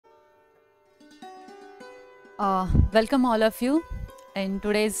Welcome all of you in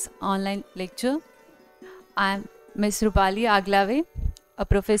today's online lecture. I am Ms. Rupali Agalave, a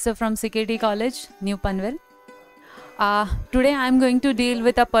professor from CKT College, New Panvel. Today I am going to deal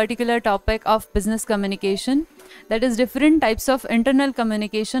with a particular topic of business communication, that is different types of internal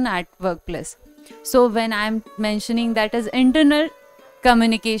communication at workplace. So when I am mentioning that as internal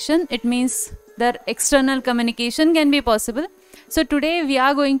communication, it means that external communication can be possible. So today we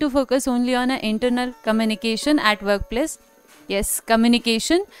are going to focus only on an internal communication at workplace. Yes,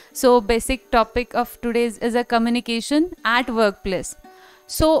 communication. So basic topic of today's is a communication at workplace.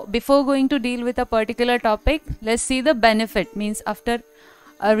 So before going to deal with a particular topic, let's see the benefit. Means after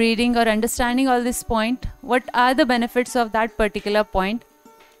reading or understanding all this point, what are the benefits of that particular point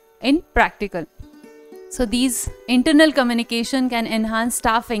in practical? So these internal communication can enhance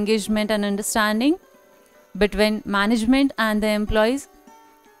staff engagement and understanding between management and the employees.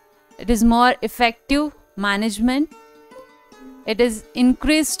 It is more effective management. It is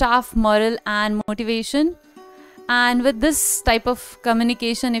increased staff morale and motivation. And with this type of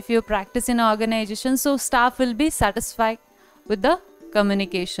communication, if you practice in an organization, so staff will be satisfied with the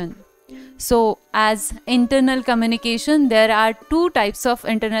communication. So as internal communication, there are two types of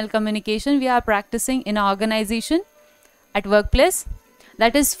internal communication we are practicing in an organization at workplace.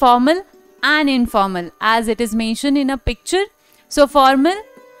 That is formal and informal, as it is mentioned in a picture. So formal,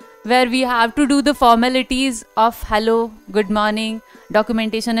 where we have to do the formalities of hello, good morning,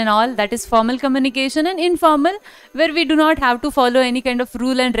 documentation and all, that is formal communication. And informal, where we do not have to follow any kind of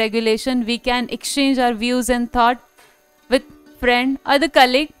rule and regulation. We can exchange our views and thought with friend or the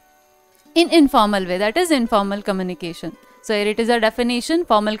colleague in informal way, that is informal communication. So here it is a definition.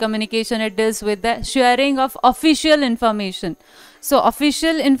 Formal communication, it deals with the sharing of official information. So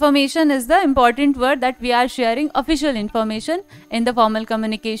official information is the important word, that we are sharing official information in the formal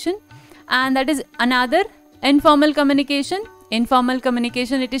communication. And that is another informal communication. Informal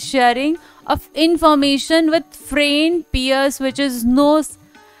communication, it is sharing of information with friend, peers, which is no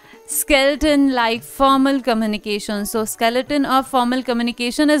skeleton like formal communication. So skeleton of formal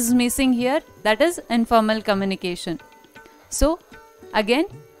communication is missing here. That is informal communication. So again,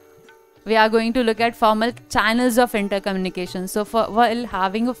 we are going to look at formal channels of intercommunication. So while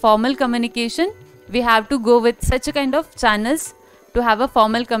having a formal communication, we have to go with such a kind of channels to have a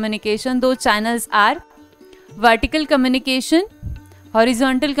formal communication. Those channels are vertical communication,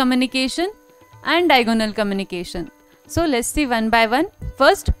 horizontal communication, and diagonal communication. So let's see one by one.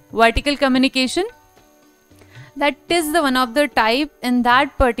 First, vertical communication. That is the one of the type in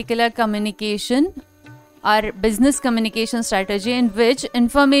that particular communication or business communication strategy in which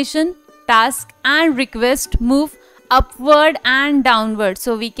information, task and request move upward and downward.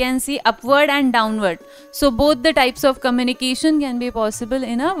 So we can see upward and downward. So both the types of communication can be possible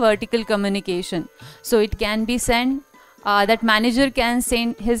in a vertical communication. So it can be sent, that manager can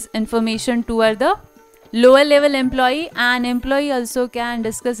send his information toward the lower level employee, and employee also can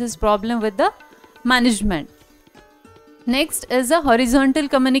discuss his problem with the management. Next is a horizontal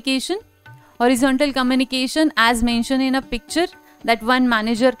communication. Horizontal communication, as mentioned in a picture, that one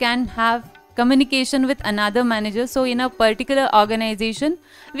manager can have communication with another manager. So in a particular organization,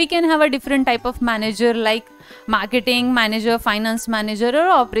 we can have a different type of manager like marketing manager, finance manager or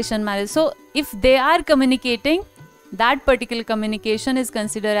operation manager. So if they are communicating, that particular communication is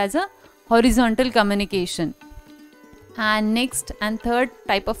considered as a horizontal communication. And next and third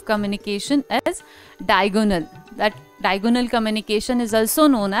type of communication is diagonal. That diagonal communication is also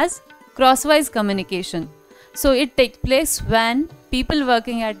known as crosswise communication. So it takes place when people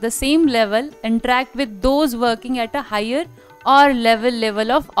working at the same level interact with those working at a higher or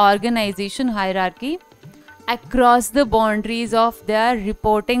level of organization hierarchy across the boundaries of their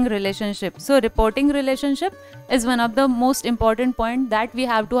reporting relationship. So reporting relationship is one of the most important point that we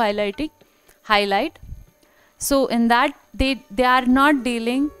have to highlight. So in that they are not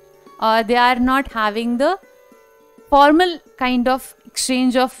dealing, or they are not having the formal kind of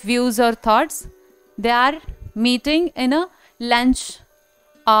exchange of views or thoughts. They are meeting in a lunch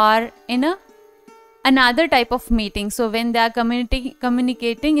or in another type of meeting. So when they are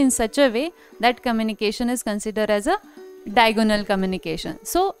communicating in such a way, that communication is considered as a diagonal communication.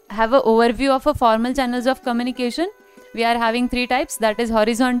 So have an overview of a formal channels of communication. We are having three types. That is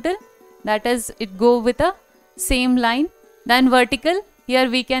horizontal, that is it go with a same line. Then vertical, here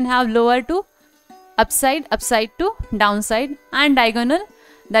we can have lower to upside, upside to downside. And diagonal,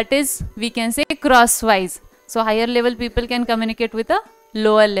 that is we can say crosswise. So higher level people can communicate with a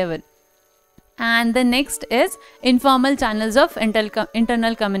lower level. And the next is informal channels of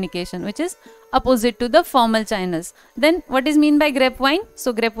internal communication, which is opposite to the formal channels. Then what is mean by grapevine?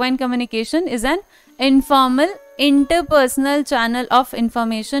 So grapevine communication is an informal interpersonal channel of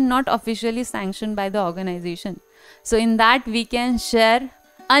information not officially sanctioned by the organization. So in that we can share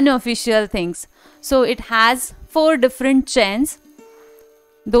unofficial things. So it has 4 different chains.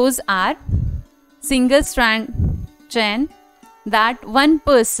 Those are single strand chain, that one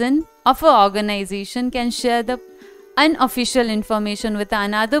person of an organization can share the unofficial information with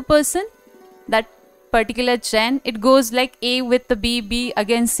another person. That particular chain, it goes like A with the B, B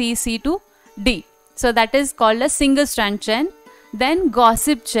again C, C to D. So that is called a single strand chain. Then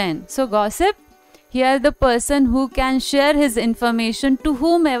gossip chain. So gossip, here the person who can share his information to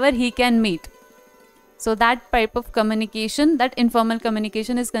whomever he can meet. So that type of communication, that informal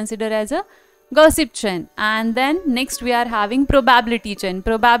communication, is considered as a gossip chain. And then next we are having probability chain.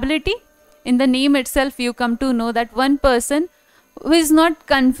 Probability, in the name itself you come to know that one person who is not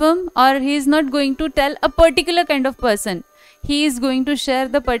confirmed, or he is not going to tell a particular kind of person. He is going to share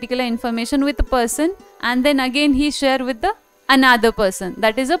the particular information with a person, and then again he share with the another person.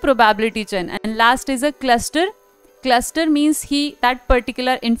 That is a probability chain. And last is a cluster. Cluster means that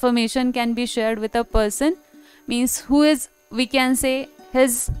particular information can be shared with a person, means who is, we can say,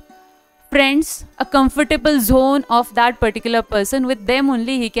 his friends, a comfortable zone of that particular person. With them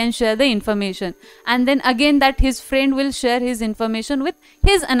only he can share the information, and then again that his friend will share his information with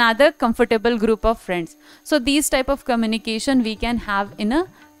his another comfortable group of friends. So these type of communication we can have in a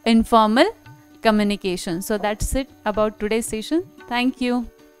informal communication. So that's it about today's session. Thank you.